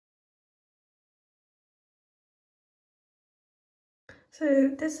So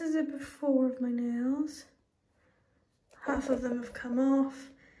this is a before of my nails. Half of them have come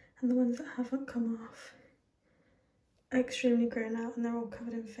off, and the ones that haven't come off are extremely grown out, and they're all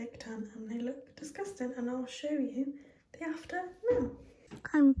covered in fake tan, and they look disgusting, and I'll show you the after now.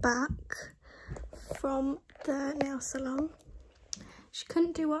 I'm back from the nail salon. She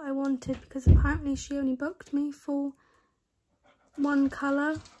couldn't do what I wanted because apparently she only booked me for one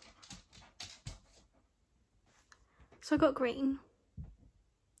colour. So I got green.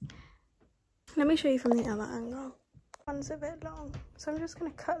 Let me show you from the other angle. One's a bit long, so I'm just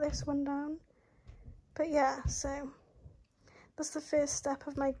going to cut this one down. But yeah, so that's the first step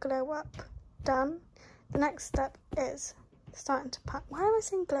of my glow up done. The next step is starting to pack. Why am I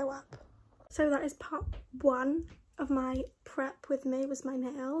saying glow up? So that is part one of my prep with me, was my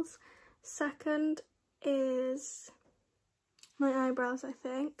nails. Second is my eyebrows, I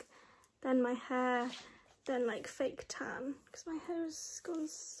think. Then my hair, then like fake tan, because my hair has gone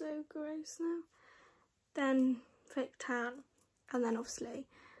so gross now. Then fake tan, and then obviously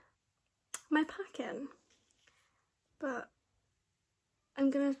my packing. But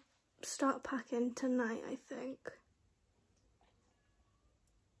I'm gonna start packing tonight, I think.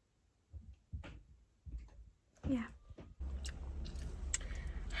 Yeah.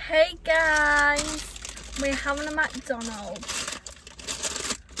 Hey guys, we're having a McDonald's.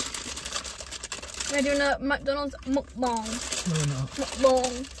 We're doing a McDonald's mukbang. No, we're not.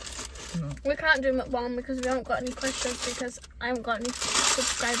 Mukbang. No. We can't do mukbang because we haven't got any questions, because I haven't got any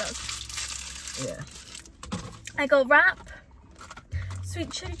subscribers. Yeah. I got wrap,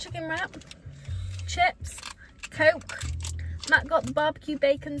 sweet chili chicken wrap, chips, Coke. Matt got the barbecue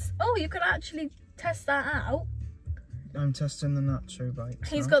bacon. Oh, you could actually test that out. I'm testing the nacho bites.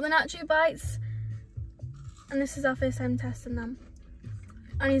 He's got the nacho bites, and this is our first time testing them.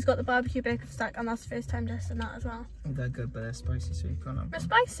 And he's got the barbecue bacon stack, and that's the first time testing that as well. Oh, they're good, but they're spicy, so you can't have them. They're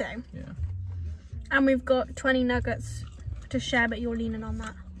spicy. Yeah. And we've got 20 nuggets to share, but you're leaning on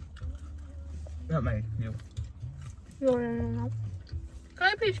that. Not me, you. You're leaning on that. Can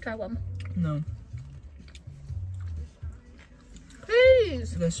I please try one? No.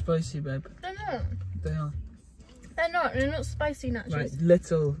 Please! They're spicy, babe. They're not. They are. They're not spicy nachos. Right,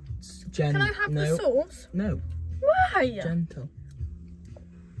 little Can I have the sauce? No. Why? Gentle.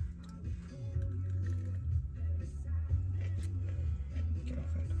 Get off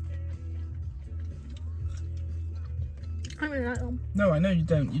it. I don't really like them. No, I know you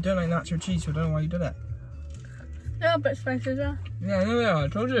don't. You don't like nacho cheese, so I don't know why you did it. They're a bit spicy as well. Yeah, I know they are. I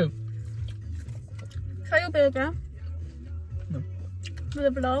told you. Try your burger. No. With a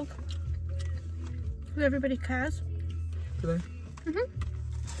vlog. So everybody cares. Do they?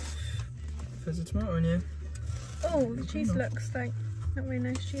 There's a tomato in here. Oh, the cheese looks like not very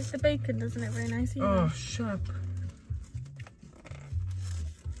nice cheese. The bacon doesn't look very nice either. Oh, shut up.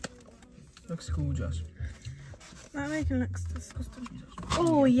 Looks gorgeous. That bacon looks disgusting.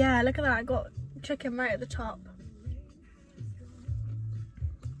 Oh yeah, look at that. I got chicken right at the top.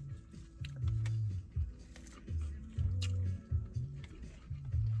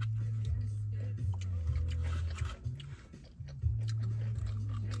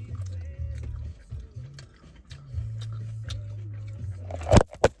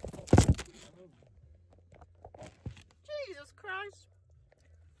 Jesus Christ.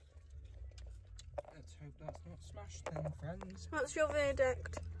 Let's hope that's not smashed then, friends. What's your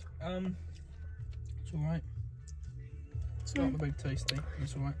verdict? It's alright. It's not very tasty,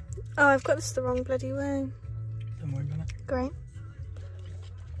 it's alright. Oh, I've got this the wrong bloody way. Don't worry about it. Great.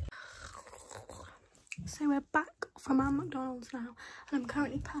 So we're back from our McDonald's now, and I'm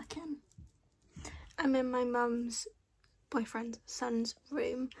currently packing. I'm in my mum's boyfriend's son's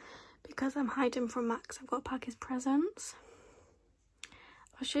room because I'm hiding from Max. I've got to pack his presents.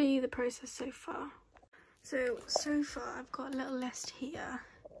 I'll show you the process so far. So far I've got a little list here.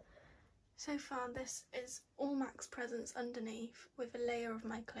 So far this is all Max presents underneath with a layer of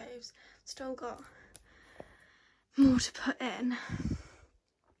my clothes. Still got more to put in.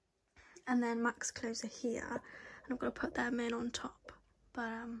 And then Max clothes are here, and I'm going to put them in on top. But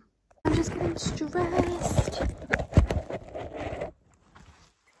I'm just getting stressed.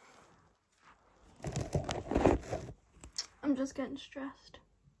 I'm just getting stressed.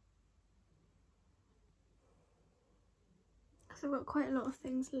 Because I've got quite a lot of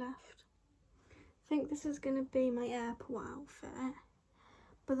things left. I think this is going to be my airport outfit.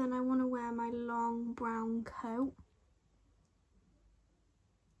 But then I want to wear my long brown coat.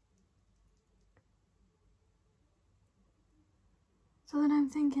 So then I'm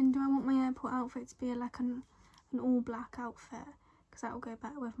thinking, do I want my airport outfit to be like an all black outfit? Because that will go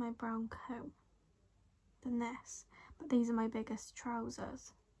better with my brown coat than this. But these are my biggest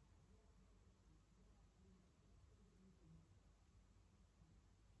trousers.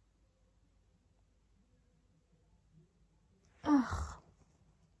 Ugh,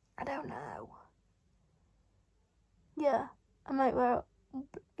 I don't know. Yeah, I might wear,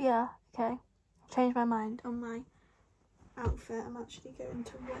 yeah, okay. I've changed my mind on my outfit. I'm actually going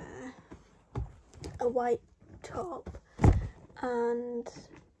to wear a white top and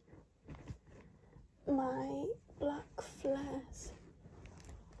my black flares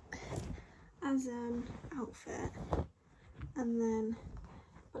as an outfit, and then,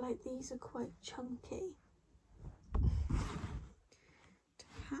 but like these are quite chunky to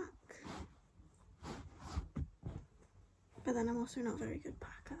pack, but then I'm also not a very good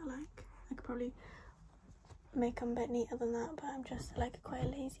packer. Like I could probably make them a bit neater than that, but I'm just like quite a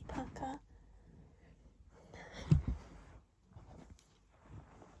lazy packer.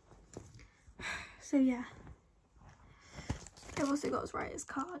 So yeah, I've also got his writer's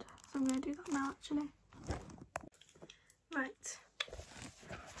card, so I'm going to do that now actually. Right.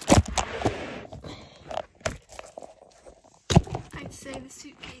 I'd say the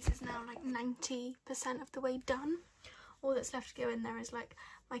suitcase is now like 90% of the way done. All that's left to go in there is like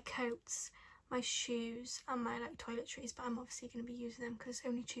my coats, my shoes and my like toiletries, but I'm obviously going to be using them because it's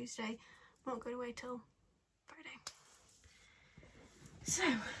only Tuesday. I'm not going to wait till Friday. So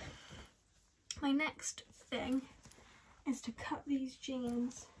my next thing is to cut these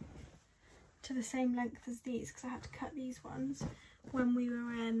jeans to the same length as these, because I had to cut these ones when we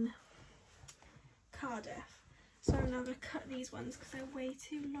were in Cardiff. So I'm now going to cut these ones because they're way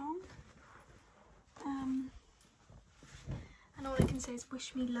too long. And all I can say is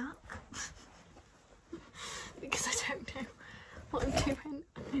wish me luck. Because I don't know what I'm doing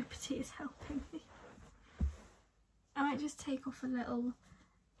and nobody is helping me. I might just take off a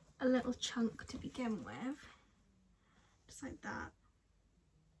little chunk to begin with. Just like that.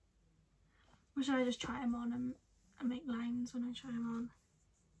 Or should I just try them on and make lines when I try them on?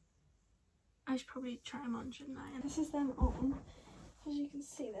 I should probably try them on, shouldn't I? And this is them on. As you can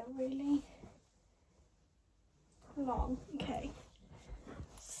see, they're really long. Okay.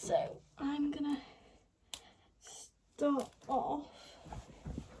 So I'm gonna start off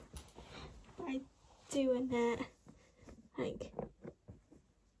by doing it like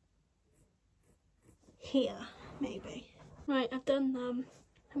here, maybe. Right, I've done them.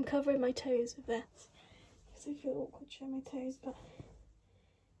 I'm covering my toes with this because I feel awkward showing my toes, but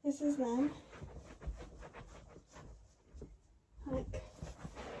this is them. Like,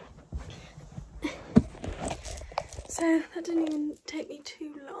 so that didn't even take me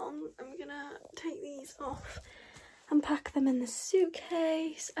too long. I'm gonna take these off and pack them in the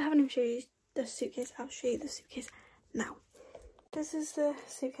suitcase. I haven't even shown you the suitcase. I'll show you the suitcase now. This is the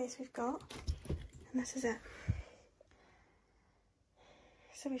suitcase we've got, and this is it.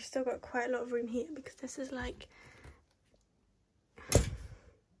 So we've still got quite a lot of room here because this is like,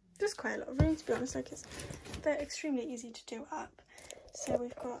 just quite a lot of room to be honest. Like they're extremely easy to do up. So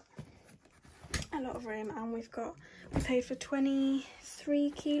we've got a lot of room, and we paid for 23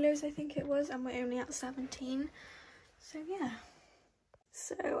 kilos I think it was, and we're only at 17. So yeah.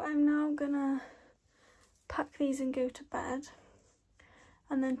 So I'm now gonna pack these and go to bed,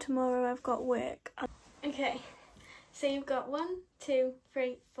 and then tomorrow I've got work. Okay. So you've got 1, 2,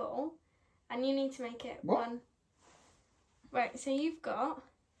 3, 4, and you need to make it what? 1. Right, so you've got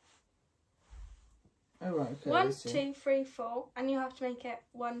oh, right, okay, 1, 2, 3, 4, and you have to make it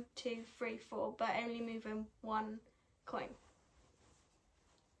 1, 2, 3, 4, but only moving 1 coin.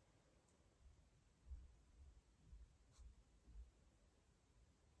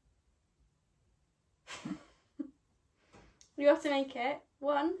 You have to make it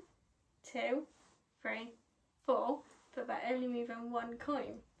 1, 2, 3, 4, but by only moving 1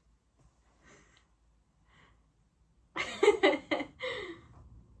 coin. I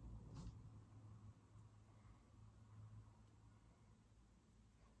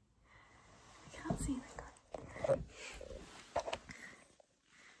can't see the coin.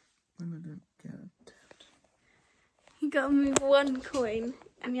 I don't get it. You gotta move 1 coin,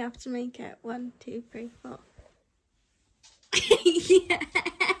 and you have to make it 1, 2, 3, 4. Yeah!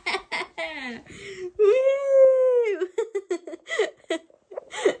 Woo!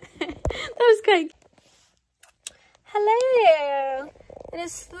 That was quite. Hello! It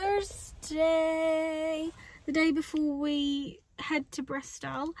is Thursday, the day before we head to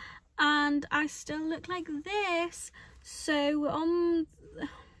Bristol, and I still look like this. So we're on.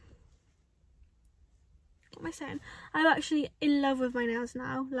 What am I saying? I'm actually in love with my nails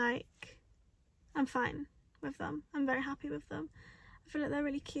now. Like, I'm fine with them. I'm very happy with them. I feel like they're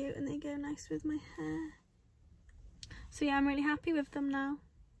really cute and they go nice with my hair. So yeah, I'm really happy with them now.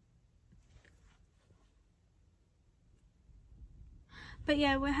 But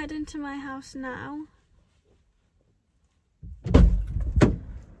yeah, we're heading to my house now.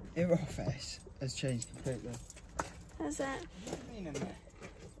 Your office has changed completely. Has it? Been in there?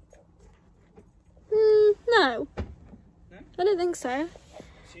 No. No? I don't think so.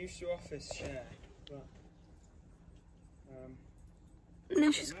 She used to office share, but No,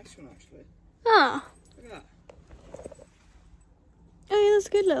 she's... a nice one actually. Ah. Look at that. Oh yeah, that's a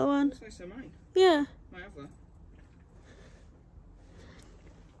good little one. That's nicer than mine. Yeah. Might have that.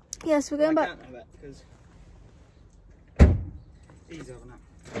 Yes, we're going back. I can't have that because he's over now.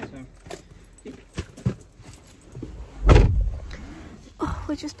 So. Oh,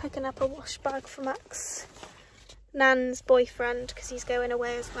 we're just picking up a wash bag for Max, Nan's boyfriend, because he's going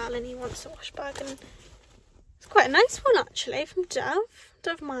away as well and he wants a wash bag, and it's quite a nice one actually from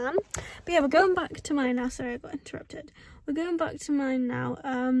Dove Man. But yeah, we're going back to mine now. Sorry, I got interrupted. We're going back to mine now,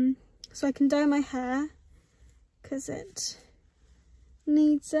 so I can dye my hair because it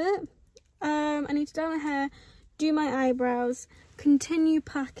needs it. I need to dye my hair, do my eyebrows, continue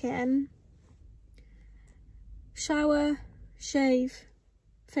packing, shower, shave,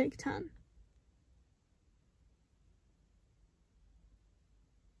 fake tan.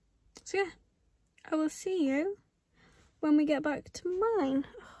 So yeah, I will see you when we get back to mine.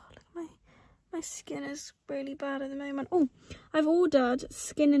 Oh, look, my skin is really bad at the moment. Oh, I've ordered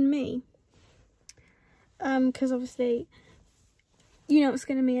Skin and Me. Because obviously, you know what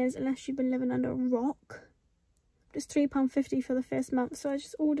Skin and Me is, unless you've been living under a rock. It's £3.50 for the first month, so I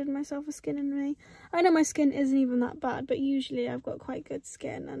just ordered myself a Skin and Me. I know my skin isn't even that bad, but usually I've got quite good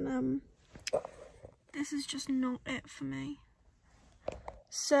skin, and this is just not it for me.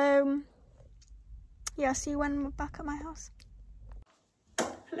 So yeah, see you when we're back at my house.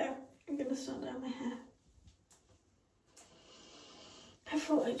 Hello, I'm gonna start down my hair. I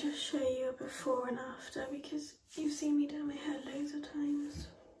thought I'd just show you a before and after because you've seen me do my hair loads of times.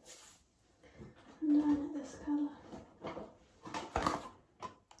 I'm dyeing it this colour,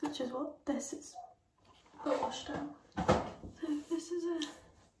 which is what this is, but washed out. So this is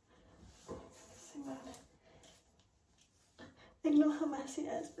ignore how messy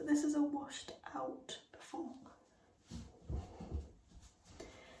it is, but this is a washed out before.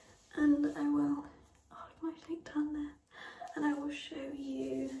 And I will, oh, my fake tan there, and I will show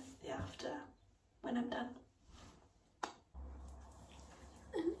you the after when I'm done.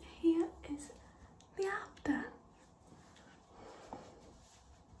 And here is the after.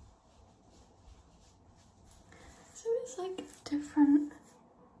 So it's like different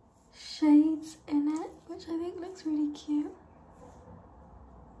shades in it, which I think looks really cute.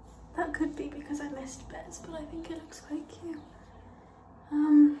 That could be because I missed bits, but I think it looks quite cute.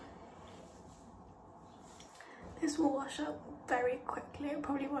 This will wash out very quickly. It'll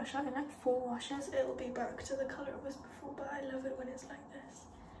probably wash out in like 4 washes. It'll be back to the colour it was before, but I love it when it's like this.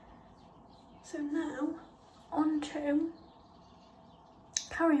 So now, on to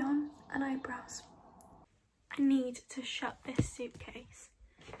carry on and eyebrows. I need to shut this suitcase.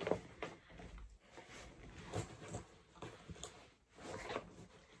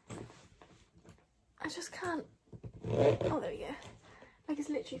 I just can't. Oh, there we go. Like, it's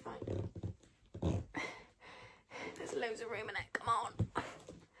literally fine. There's loads of room in it. Come on.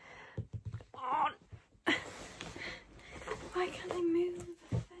 Come on. Why can't I move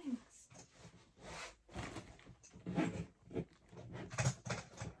the things?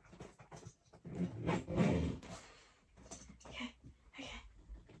 Okay.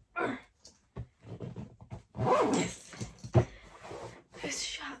 Yes. It's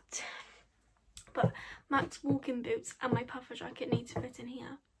shut. But Matt's walking boots and my puffer jacket need to fit in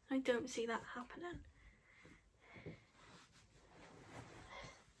here. I don't see that happening.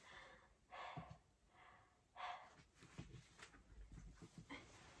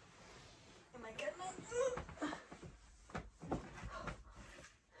 Am I getting it?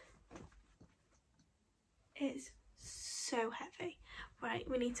 It's so heavy. Right,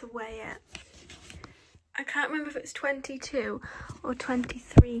 we need to weigh it. I can't remember if it's 22 or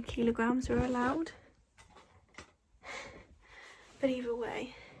 23 kilograms are allowed. But either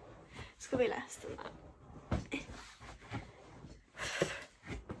way, it's gonna be less than that.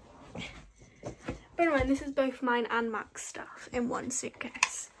 Bear in mind, this is both mine and Mac's stuff in one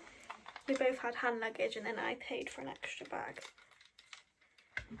suitcase. We both had hand luggage and then I paid for an extra bag.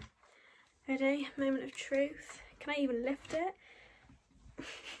 Ready? Moment of truth. Can I even lift it?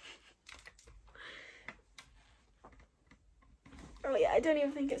 Oh yeah, I don't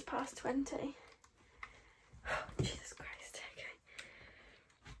even think it's past 20. Oh, Jesus Christ, okay.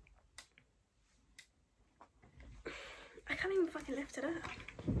 can't even fucking lift it up.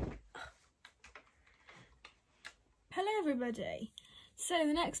 Hello everybody. So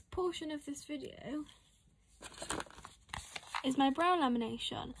the next portion of this video is my brow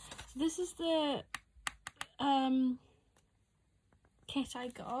lamination. So this is the kit I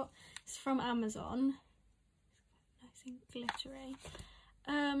got. It's from Amazon. Nice and glittery.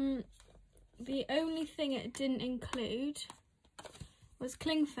 The only thing it didn't include was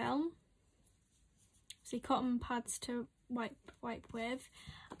cling film, so cotton pads to wipe with,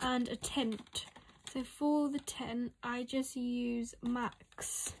 and a tint. So for the tint, I just use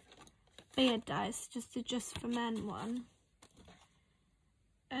MAC's beard dyes, just for men one.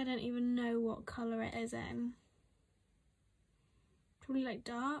 I don't even know what colour it is in. Probably like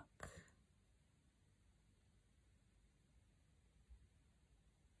dark.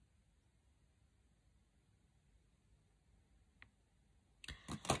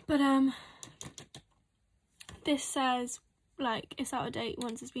 But this says like it's out of date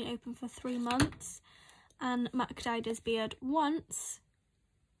once it's been open for 3 months, and Mac dyed his beard once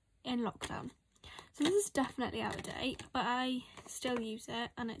in lockdown. So this is definitely out of date, but I still use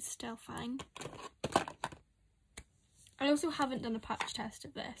it and it's still fine. I also haven't done a patch test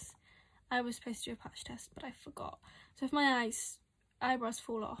of this. I was supposed to do a patch test, but I forgot. So if my eyebrows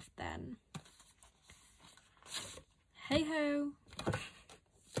fall off, then hey ho.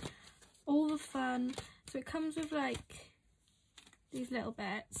 All the fun. So it comes with like these little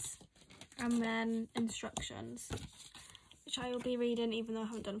bits and then instructions, which I will be reading even though I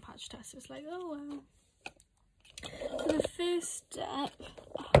haven't done a patch test. It's like, oh wow. So the first step,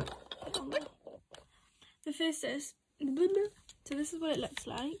 so this is what it looks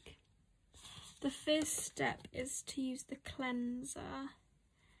like. The first step is to use the cleanser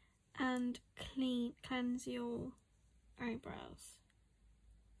and cleanse your eyebrows.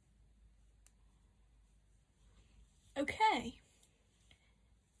 Okay,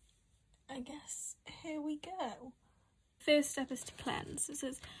 I guess here we go. First step is to cleanse. It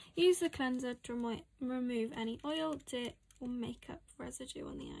says use the cleanser to remove any oil, dirt or makeup residue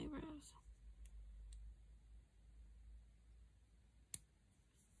on the eyebrows.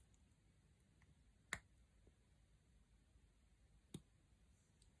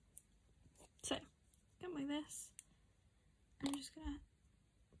 So, get my this. I'm just gonna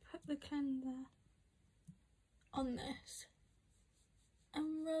put the cleanser on this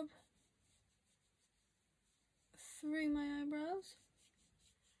and rub through my eyebrows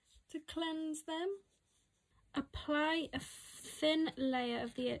to cleanse them. Apply a thin layer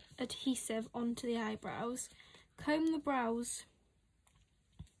of the adhesive onto the eyebrows. Comb the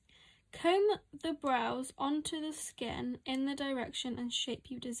brows onto the skin in the direction and shape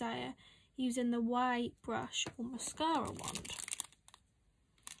you desire using the Y brush or mascara wand.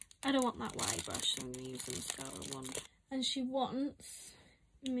 I don't want that Y brush, so I'm going to use the mascara wand. And she wants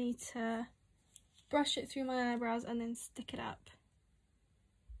me to brush it through my eyebrows and then stick it up.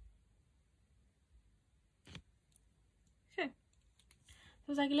 Okay. So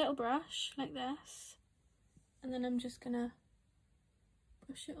it's like a little brush, like this. And then I'm just going to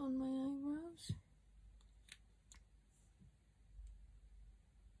brush it on my eyebrows.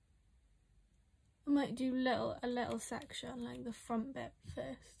 I might do a little section, like the front bit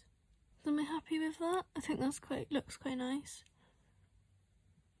first. Am I happy with that? I think that's looks quite nice.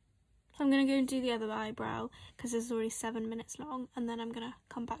 So I'm going to go and do the other eyebrow because it's already 7 minutes long, and then I'm going to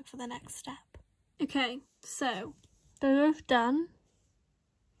come back for the next step. Okay, so they're both done.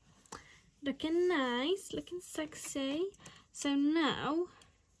 Looking nice, looking sexy. So now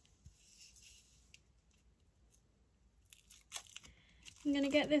I'm going to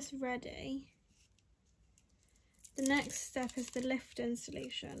get this ready. The next step is the lift-in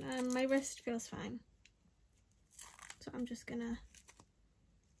solution, and my wrist feels fine. So I'm just going to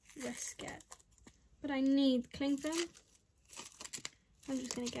risk it. But I need cling film. I'm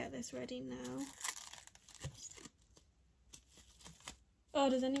just going to get this ready now. Oh,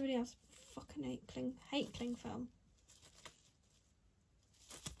 does anybody else fucking hate cling film?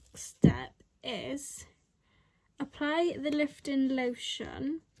 Step is apply the lift-in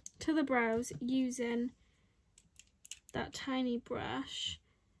lotion to the brows using that tiny brush.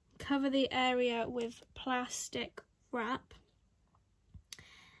 Cover the area with plastic wrap.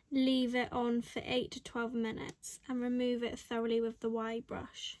 Leave it on for 8 to 12 minutes and remove it thoroughly with the Y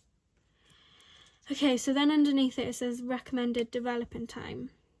brush. Okay, so then underneath it says recommended developing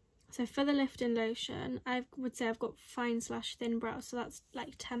time. So for the lift-in lotion, I would say I've got fine/thin brows, so that's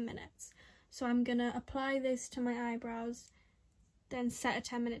like 10 minutes. So I'm gonna apply this to my eyebrows, then set a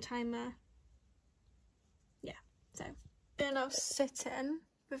 10-minute timer. Yeah, so they're now sitting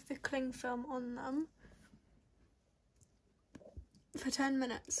with the cling film on them. for 10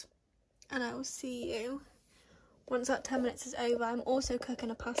 minutes and I will see you once that 10 minutes is over. I'm also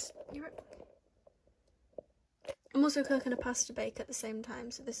cooking a pasta. I'm also cooking a pasta bake at the same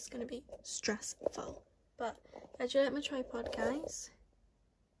time, so this is going to be stressful. But did you like my tripod, guys?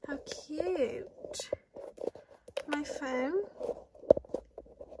 How cute. My phone.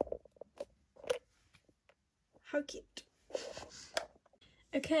 How cute.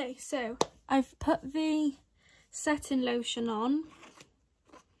 Okay, so I've put the setting lotion on.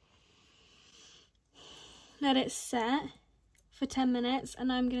 Let it set for 10 minutes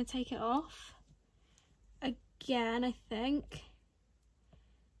and I'm going to take it off again, I think.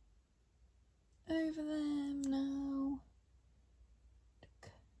 Over them now.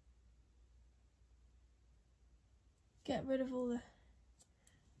 Get rid of all the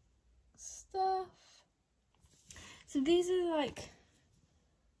stuff. So these are like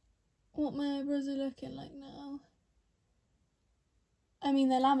what my eyebrows are looking like now. I mean,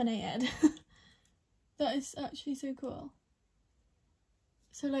 they're laminated. That is actually so cool.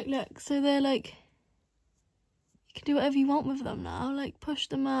 So like, look, so they're like, you can do whatever you want with them now. Like push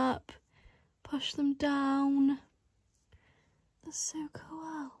them up, push them down. That's so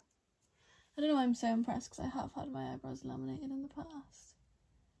cool. I don't know why I'm so impressed because I have had my eyebrows laminated in the past.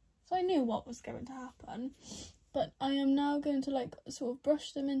 So I knew what was going to happen. But I am now going to like sort of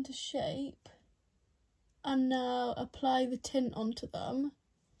brush them into shape and now apply the tint onto them.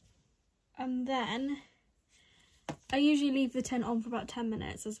 And then I usually leave the tint on for about 10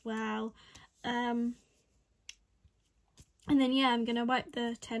 minutes as well. And then yeah, I'm going to wipe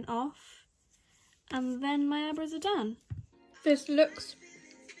the tint off and then my eyebrows are done. This looks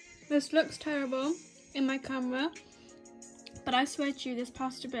terrible in my camera, but I swear to you, this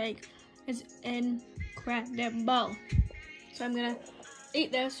pasta bake is incredible. So I'm gonna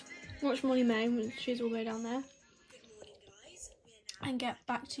eat this, watch Molly May when she's all the way down there, and get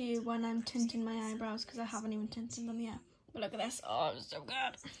back to you when I'm tinting my eyebrows because I haven't even tinted them yet. But look at this, oh, it's so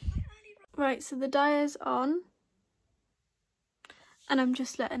good. Right, so the dye is on, and I'm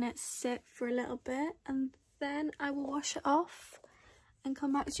just letting it sit for a little bit, and then I will wash it off and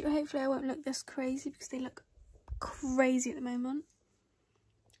come back to you. Hopefully I won't look this crazy because they look crazy at the moment,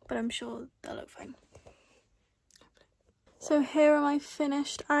 but I'm sure they'll look fine. So here are my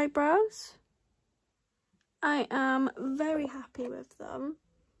finished eyebrows. I am very happy with them.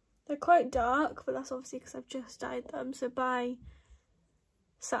 They're quite dark, but that's obviously because I've just dyed them, so by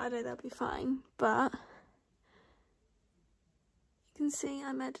Saturday they'll be fine. But you can see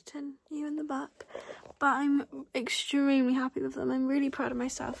I'm editing you in the back, but I'm extremely happy with them. I'm really proud of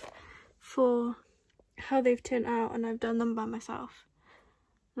myself for how they've turned out, and I've done them by myself.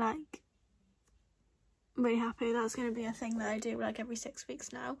 Like, I'm really happy. That's going to be a thing that I do like every 6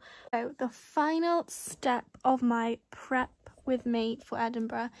 weeks now. So the final step of my prep with me for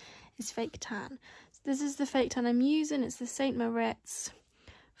Edinburgh is fake tan. So this is the fake tan I'm using. It's the St. Moritz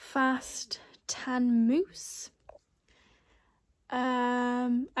Fast Tan Mousse.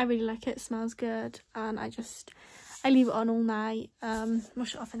 I really like it. It smells good, and I leave it on all night,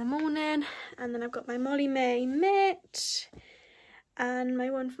 wash it off in the morning, and then I've got my Molly May mitt and my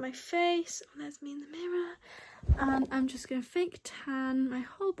one for my face. Oh, there's me in the mirror. And I'm just going to fake tan my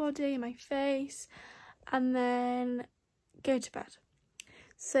whole body, my face, and then go to bed.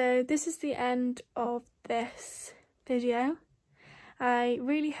 So this is the end of this video. I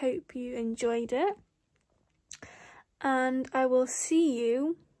really hope you enjoyed it, and I will see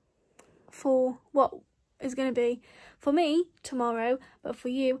you for what is going to be, for me, tomorrow, but for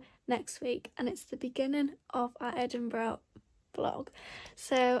you, next week. And it's the beginning of our Edinburgh vlog.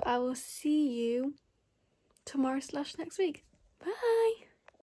 So I will see you tomorrow / next week. Bye!